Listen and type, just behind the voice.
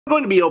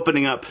going to be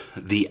opening up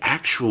the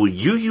actual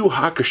Yu Yu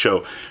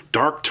Hakusho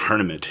Dark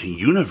Tournament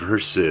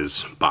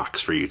Universus box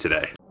for you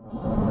today.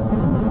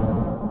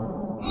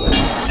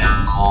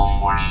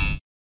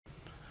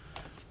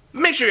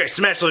 Make sure you guys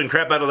smash the living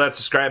crap out of that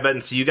subscribe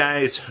button so you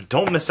guys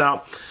don't miss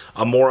out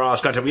on more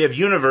awesome content. We have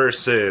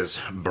Universus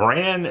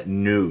brand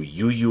new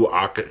Yu Yu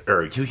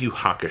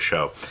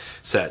Hakusho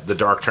set, the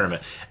Dark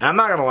Tournament. And I'm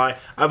not going to lie,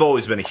 I've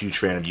always been a huge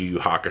fan of Yu Yu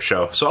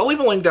Hakusho. So I'll leave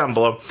a link down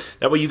below.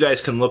 That way you guys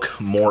can look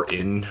more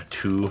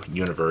into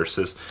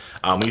Universus.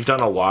 We've done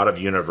a lot of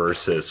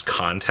Universus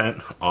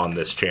content on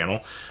this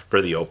channel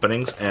for the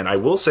openings. And I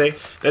will say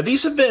that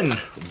these have been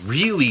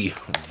really,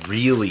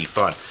 really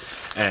fun.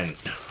 And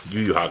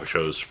Yu Yu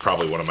Hakusho is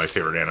probably one of my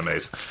favorite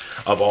animes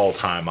of all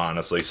time,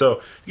 honestly.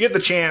 So you get the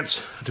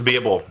chance to be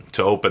able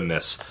to open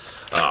this.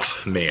 Oh,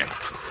 man.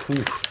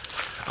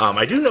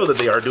 I do know that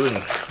they are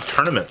doing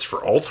tournaments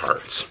for alt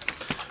arts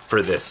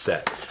for this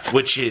set,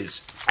 which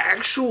is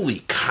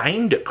actually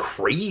kind of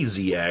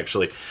crazy,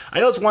 actually. I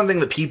know it's one thing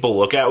that people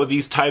look at with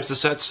these types of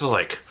sets, so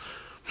like,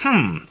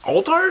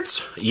 alt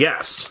arts?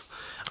 Yes.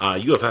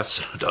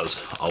 UFS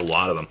does a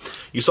lot of them.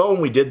 You saw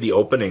when we did the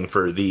opening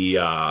for the,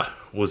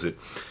 was it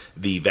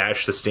the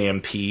Vash the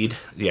Stampede,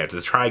 yeah, to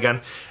the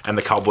Trigun, and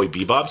the Cowboy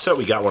Bebop set,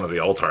 we got one of the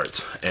alt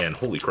arts, and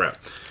holy crap,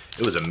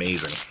 it was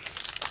amazing.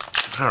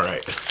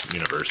 Alright,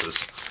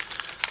 Universus.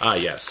 Ah,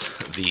 yes,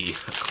 the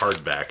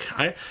card back.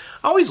 I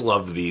always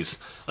loved these.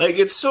 Like,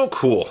 it's so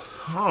cool.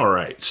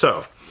 Alright,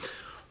 so,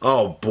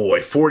 oh boy,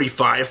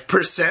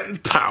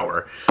 45%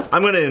 power.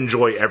 I'm going to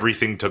enjoy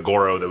everything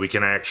Togoro that we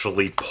can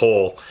actually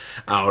pull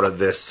out of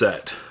this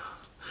set.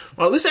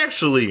 Well, this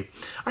actually,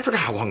 I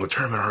forgot how long the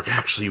tournament arc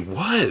actually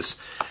was.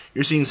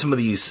 You're seeing some of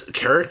these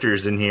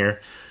characters in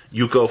here.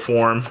 Yuko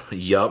form,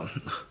 yup.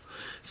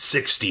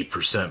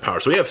 60% power.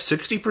 So we have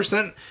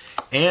 60%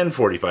 and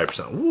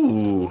 45%.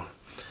 Ooh.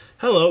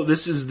 Hello,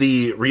 this is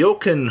the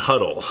Ryokan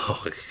Huddle.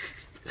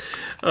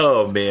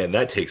 Oh man,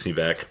 that takes me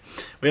back.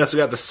 We also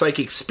got the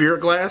Psychic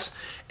Spirit Glass,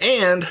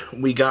 and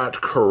we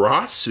got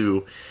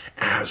Karasu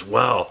as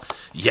well.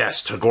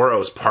 Yes,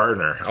 Togoro's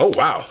partner. Oh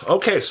wow.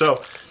 Okay,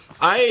 so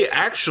I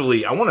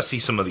want to see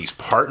some of these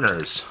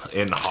partners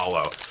in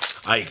Hollow.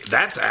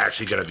 That's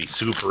actually going to be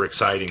super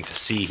exciting to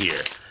see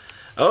here.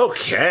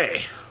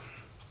 Okay.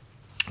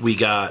 We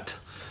got,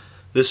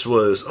 this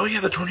was, oh yeah,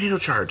 the Tornado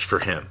Charge for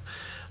him.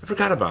 I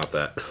forgot about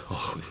that.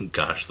 Oh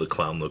gosh, the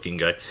clown looking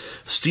guy.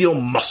 Steel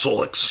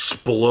Muscle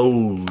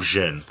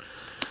Explosion.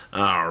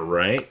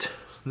 Alright.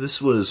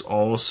 This was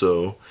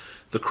also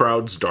the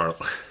crowd's darling.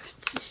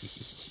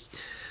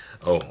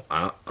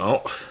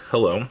 Oh,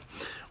 hello.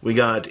 We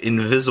got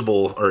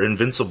Invincible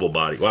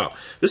Body. Wow.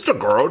 This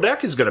Togoro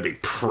deck is going to be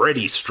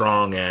pretty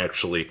strong,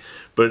 actually.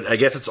 But I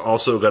guess it's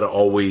also going to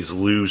always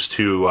lose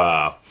to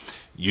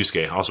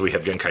Yusuke. Also, we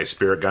have Genkai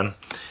Spirit Gun.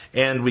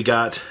 And we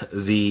got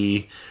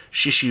the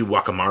Shishi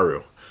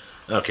Wakamaru.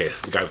 Okay,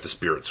 the guy with the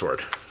Spirit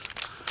Sword.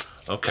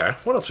 Okay,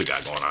 what else we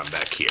got going on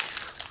back here?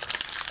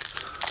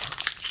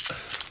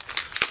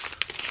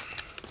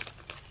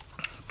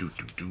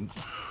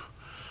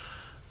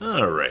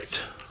 Alright.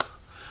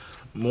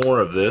 More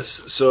of this.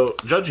 So,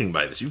 judging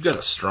by this, you've got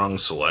a strong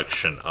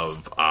selection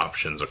of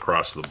options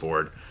across the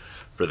board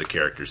for the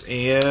characters.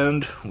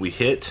 And we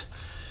hit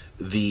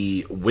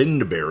the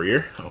Wind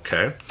Barrier.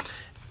 Okay.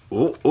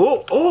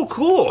 Oh,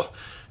 cool.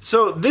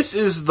 So, this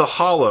is the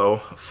Hollow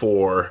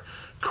for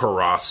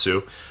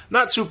Karasu.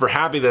 Not super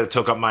happy that it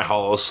took up my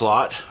Hollow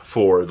slot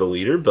for the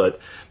leader, but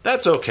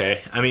that's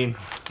okay. I mean,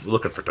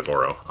 looking for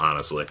Togoro,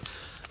 honestly.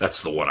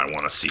 That's the one I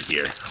want to see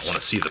here. I want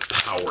to see the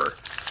power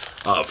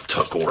of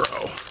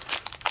Togoro.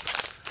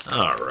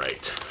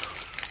 Alright.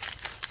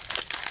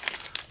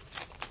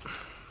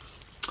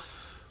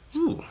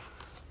 Ooh.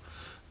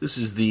 This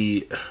is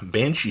the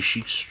Banshee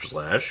Sheik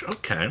Slash.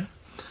 Okay.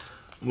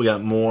 We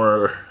got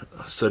more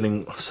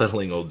settling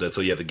old debt.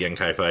 So yeah, the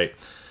Genkai fight.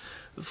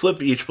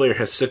 Flip, each player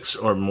has 6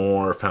 or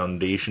more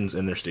foundations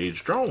in their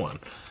stage. Draw one.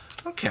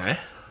 Okay.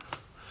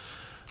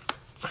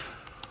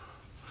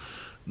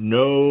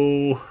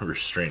 No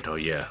restraint. Oh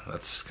yeah,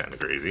 that's kind of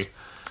crazy.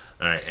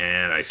 Alright,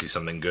 and I see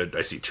something good.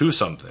 I see 2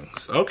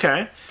 somethings.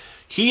 Okay.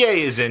 Hiei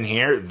is in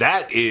here.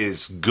 That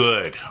is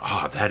good.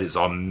 Oh, that is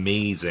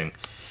amazing.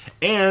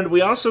 And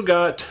we also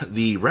got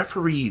the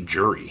Referee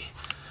Jury.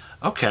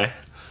 Okay.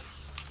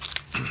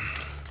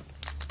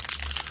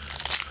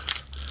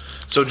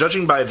 So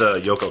judging by the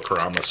Yoko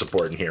Kurama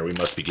support in here, we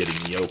must be getting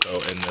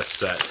Yoko in this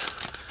set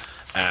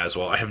as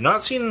well. I have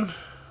not seen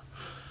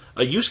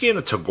a Yusuke and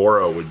a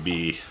Togoro would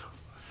be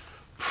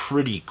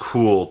pretty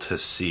cool to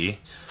see.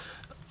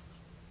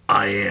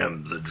 I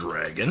am the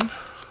dragon.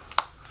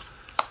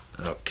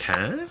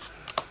 Okay.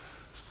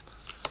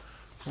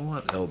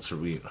 What else are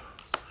we...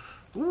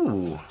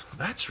 Ooh,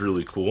 that's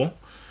really cool.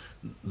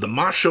 The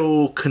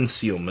Macho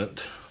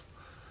Concealment.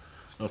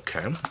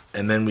 Okay.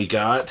 And then we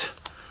got...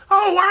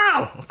 Oh,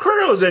 wow!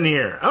 Kuro's in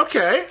here.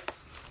 Okay.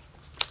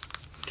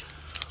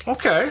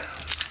 Okay.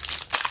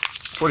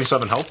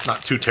 27 health.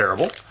 Not too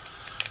terrible.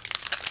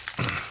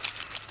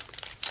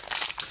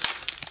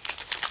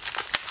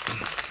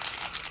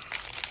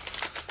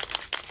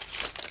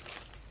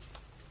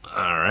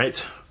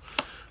 Alright.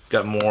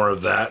 Got more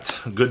of that.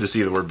 Good to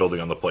see that we're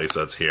building on the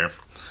playsets here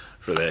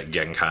for that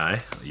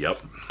Genkai. Yep.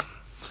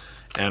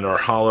 And our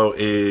holo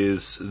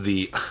is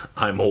the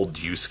I'm Old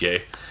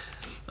Yusuke.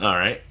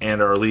 Alright, and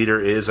our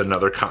leader is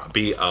another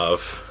copy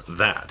of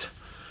that.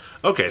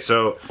 Okay,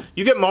 so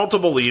you get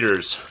multiple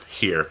leaders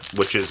here,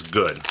 which is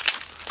good.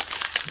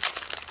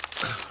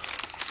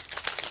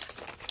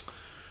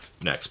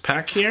 Next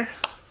pack here.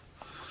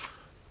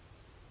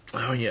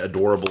 Oh yeah,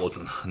 adorable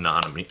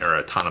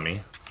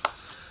autonomy.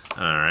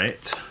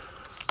 Alright.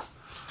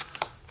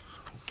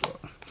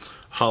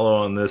 Holo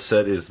on this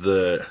set is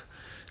the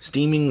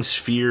Steaming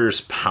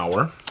Sphere's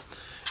Power.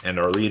 And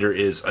our leader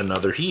is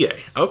another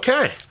Hiei.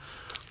 Okay.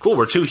 Cool,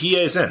 we're 2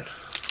 Hieis in.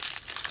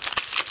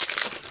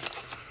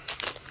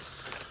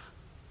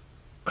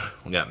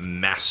 We got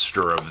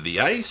Master of the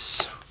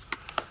Ice.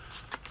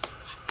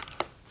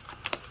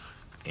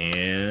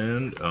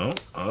 And,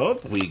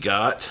 we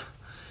got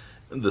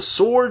the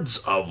Swords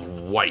of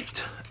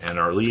White. And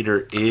our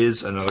leader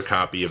is another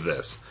copy of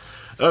this.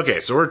 Okay,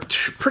 so we're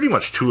pretty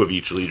much 2 of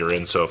each leader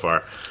in so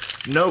far.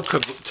 No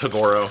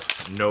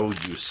Toguro, no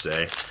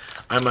Yusei.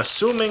 I'm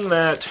assuming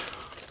that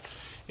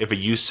if a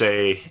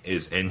Yusei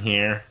is in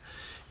here,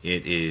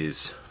 it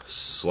is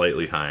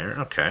slightly higher.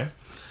 Okay.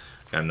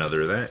 Got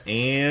another of that.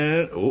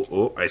 And,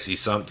 oh, I see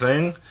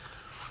something.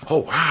 Oh,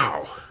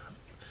 wow.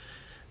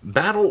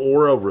 Battle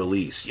Aura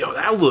Release. Yo,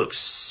 that looks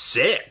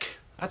sick.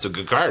 That's a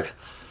good card.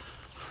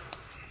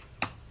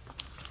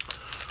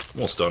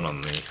 Almost done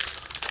on the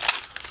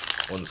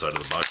one side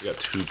of the box. We got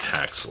 2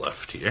 packs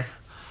left here.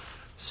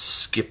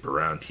 Skip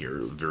around here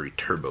very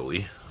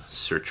turbo-y.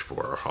 Search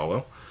for our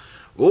holo.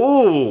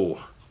 Ooh!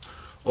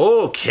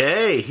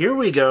 Okay, here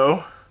we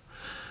go.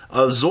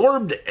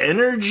 Absorbed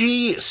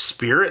Energy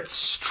Spirit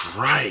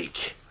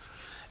Strike.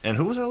 And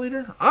who was our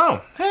leader?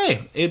 Oh,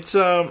 hey, it's,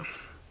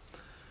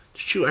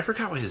 shoot, I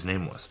forgot what his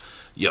name was.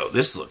 Yo,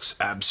 this looks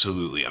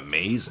absolutely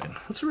amazing.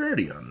 What's the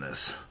rarity on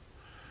this?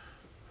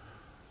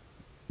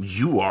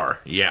 You are,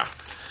 yeah.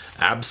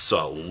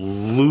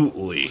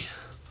 Absolutely.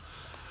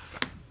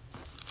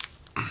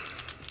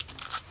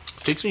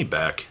 Takes me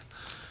back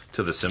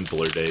to the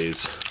simpler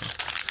days.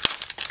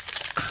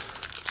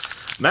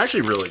 I'm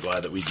actually really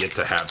glad that we get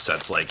to have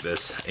sets like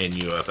this in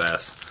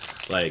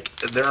UFS. Like,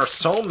 there are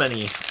so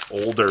many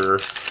older...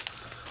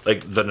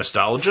 Like, the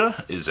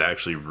nostalgia is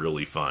actually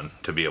really fun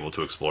to be able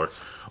to explore.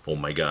 Oh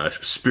my gosh.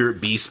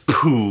 Spirit Beast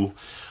Pooh.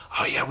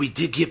 Oh yeah, we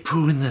did get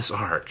Pooh in this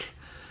arc.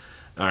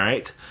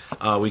 Alright.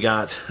 We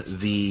got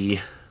the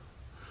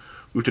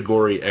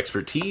Utagori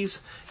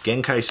Expertise,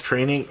 Genkai's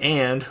Training,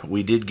 and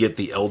we did get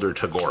the Elder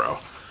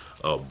Toguro.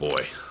 Oh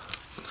boy.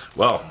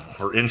 Well,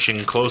 we're inching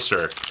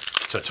closer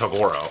to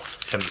Toguro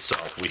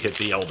himself. We hit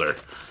the Elder.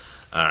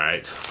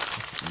 Alright.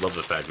 Love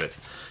the fact that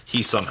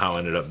he somehow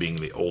ended up being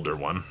the older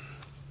one.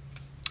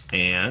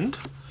 And,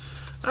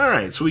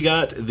 alright, so we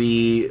got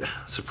the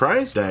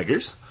Surprise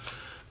Daggers,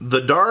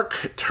 the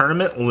Dark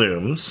Tournament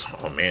Looms,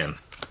 oh man,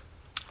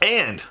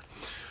 and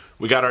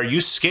we got our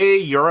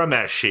Yusuke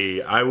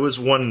Urameshi. I was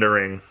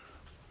wondering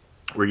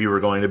where you were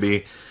going to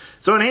be.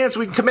 So enhance,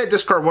 we can commit,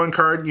 discard 1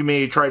 card. You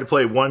may try to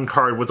play 1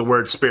 card with the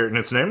word Spirit in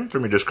its name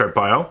from your discard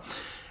pile.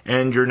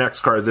 And your next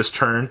card this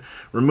turn,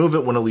 remove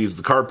it when it leaves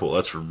the card pool.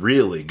 That's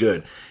really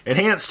good.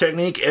 Enhance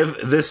technique, if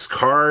this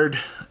card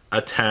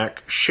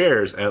attack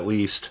shares at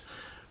least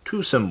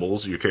 2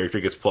 symbols, your character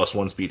gets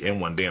 +1 speed and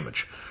 1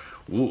 damage.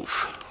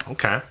 Oof.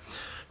 Okay.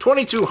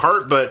 22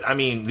 heart, but I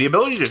mean, the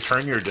ability to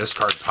turn your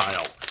discard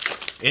pile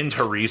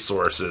into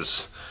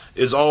resources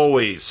is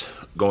always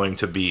going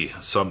to be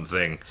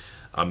something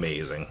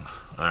amazing.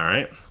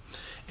 Alright.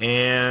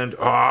 And,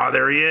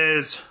 there he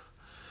is.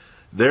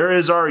 There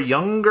is our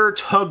younger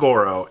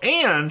Toguro.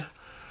 And,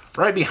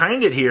 right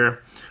behind it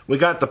here, we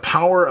got the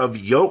Power of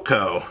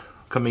Yoko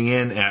coming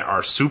in at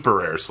our super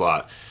rare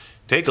slot.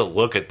 Take a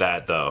look at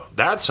that, though.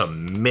 That's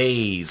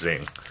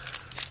amazing.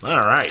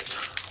 Alright.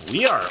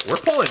 We're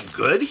pulling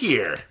good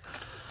here.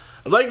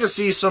 I'd like to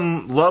see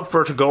some love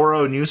for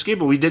Toguro and Yusuke,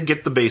 but we did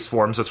get the base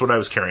forms. That's what I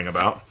was caring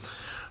about.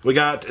 We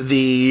got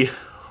the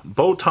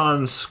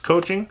Botan's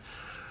coaching.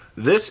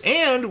 This,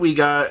 and we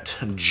got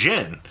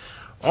Jin.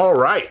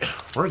 Alright.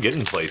 We're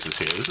getting places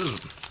here. This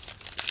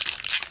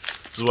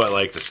is what I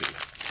like to see.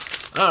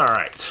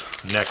 Alright.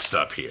 Next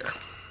up here.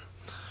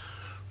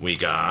 We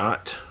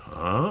got...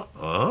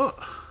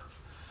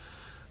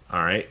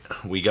 Alright.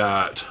 We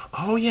got...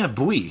 Oh, yeah,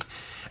 Bui.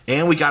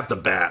 And we got the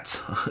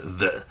bats.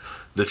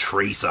 the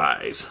trace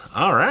eyes.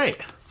 Alright.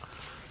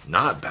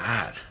 Not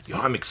bad. Yo,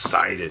 I'm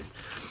excited.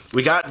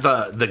 We got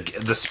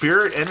the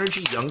Spirit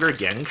Energy Younger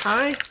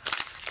Genkai.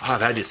 Oh,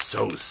 that is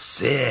so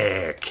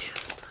sick.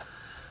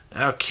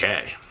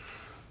 Okay.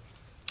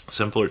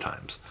 Simpler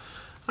times.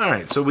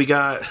 Alright, so we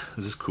got...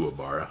 This is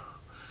Kuwabara.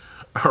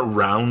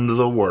 Around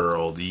the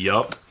World.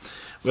 Yup.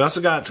 We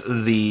also got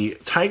the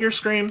Tiger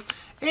Scream,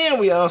 and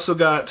we also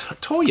got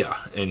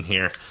Toya in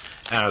here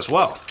as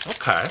well.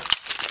 Okay.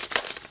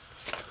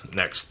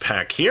 Next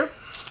pack here.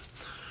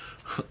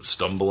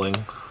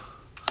 Stumbling.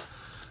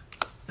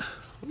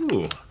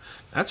 Ooh,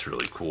 that's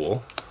really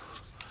cool.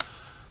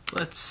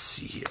 Let's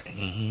see here.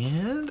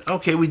 And,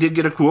 okay, we did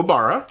get a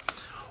Kuwabara.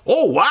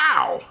 Oh,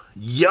 wow!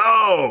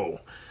 Yo!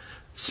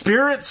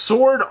 Spirit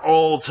Sword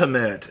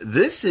Ultimate.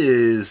 This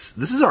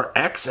is our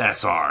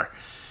XSR.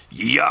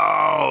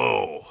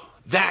 Yo!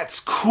 That's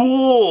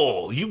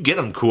cool! You get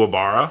him,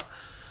 Kuwabara.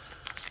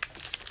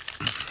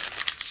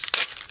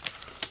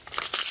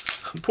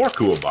 Poor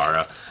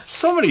Kuwabara.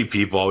 So many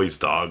people always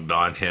dogged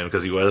on him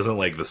because he wasn't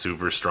like the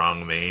super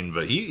strong main,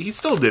 but he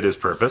still did his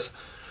purpose.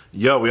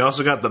 Yo, we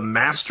also got the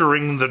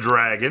Mastering the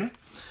Dragon.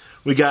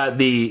 We got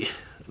the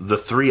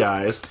Three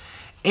Eyes.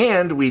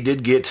 And we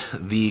did get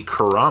the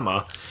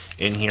Kurama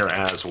in here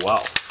as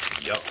well.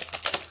 Yo.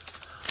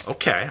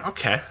 Okay,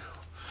 okay.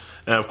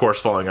 And of course,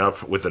 following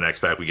up with the next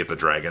pack, we get the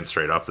dragon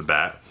straight off the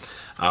bat.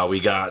 We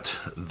got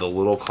the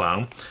little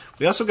clown.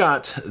 We also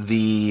got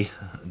the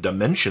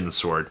Dimension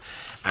Sword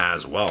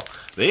as well.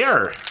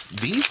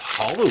 These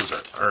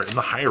holos are in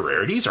the high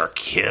rarities are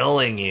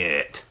killing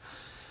it.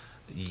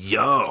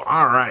 Yo,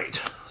 alright.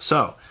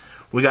 So,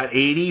 we got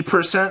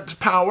 80%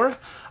 power.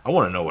 I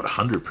want to know what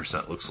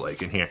 100% looks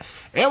like in here.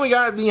 And we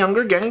got the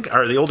older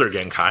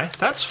Genkai.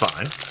 That's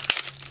fine.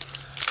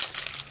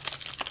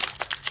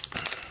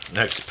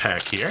 Next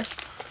pack here.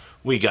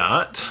 We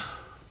got,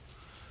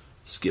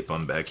 skip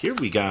on back here,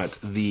 we got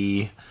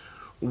the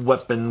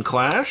Weapon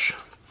Clash.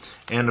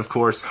 And of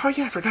course, oh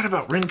yeah, I forgot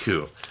about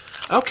Rinku.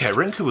 Okay,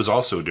 Rinku was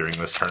also during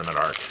this tournament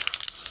arc.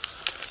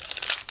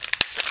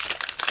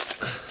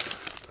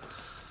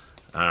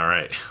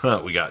 Alright,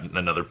 we got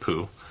another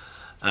Pooh.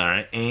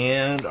 Alright,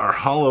 and our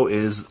holo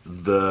is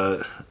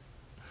the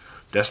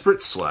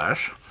Desperate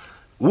Slash.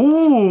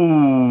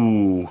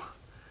 Ooh!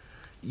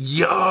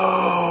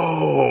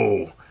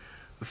 Yo!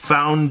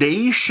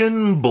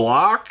 Foundation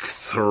Block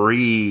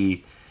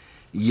 3.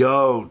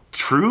 Yo,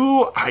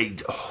 true?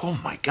 Oh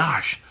my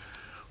gosh.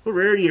 What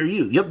rarity are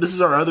you? Yep, this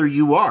is our other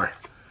UR.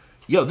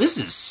 Yo, this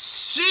is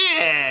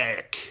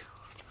sick!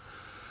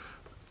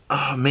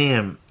 Oh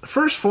man.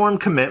 First form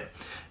commit.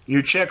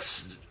 Your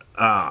checks,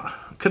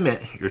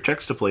 commit. Your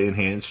checks to play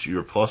enhance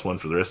your +1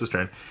 for the rest of this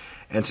turn.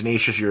 And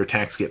Tenacious, your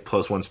attacks get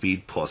 +1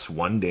 speed,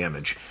 +1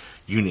 damage.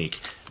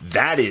 Unique.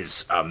 That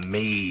is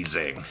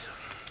amazing.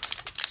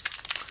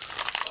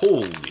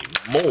 Holy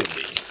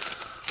moly.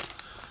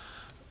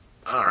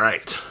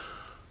 Alright.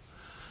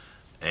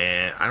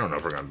 And I don't know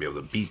if we're going to be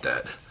able to beat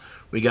that.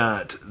 We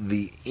got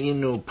the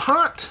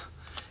Inupat.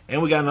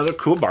 And we got another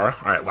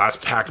Kuwabara. Alright,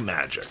 last pack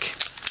magic.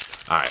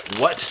 Alright,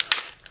 what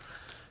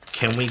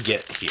can we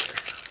get here?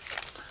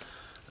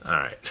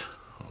 Alright.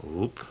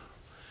 Oop.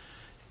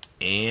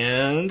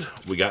 And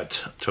we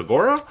got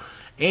Togoro.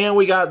 And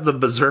we got the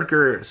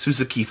Berserker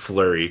Suzuki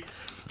Flurry.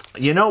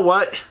 You know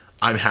what?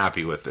 I'm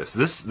happy with this.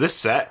 This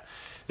set,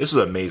 this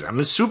was amazing.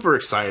 I'm super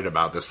excited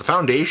about this. The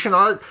foundation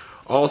art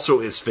also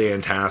is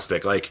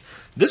fantastic. Like,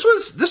 this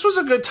was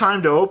a good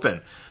time to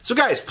open. So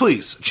guys,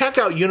 please check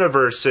out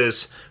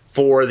Universus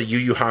for the Yu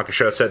Yu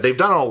Hakusho set. They've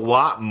done a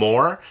lot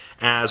more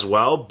as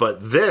well,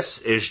 but this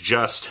is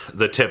just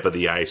the tip of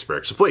the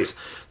iceberg. So please,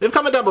 leave a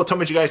comment down below. Tell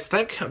me what you guys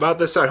think about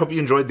this. I hope you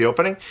enjoyed the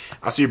opening.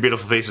 I'll see your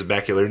beautiful faces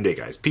back here later in the day,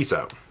 guys. Peace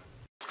out.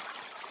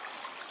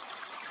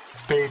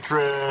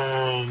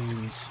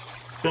 Patrons,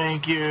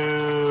 thank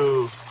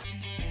you.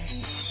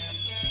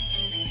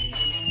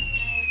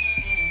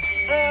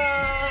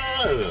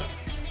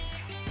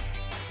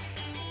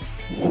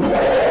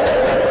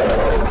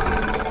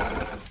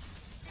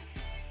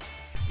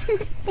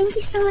 Thank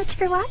you so much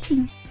for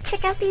watching.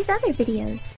 Check out these other videos.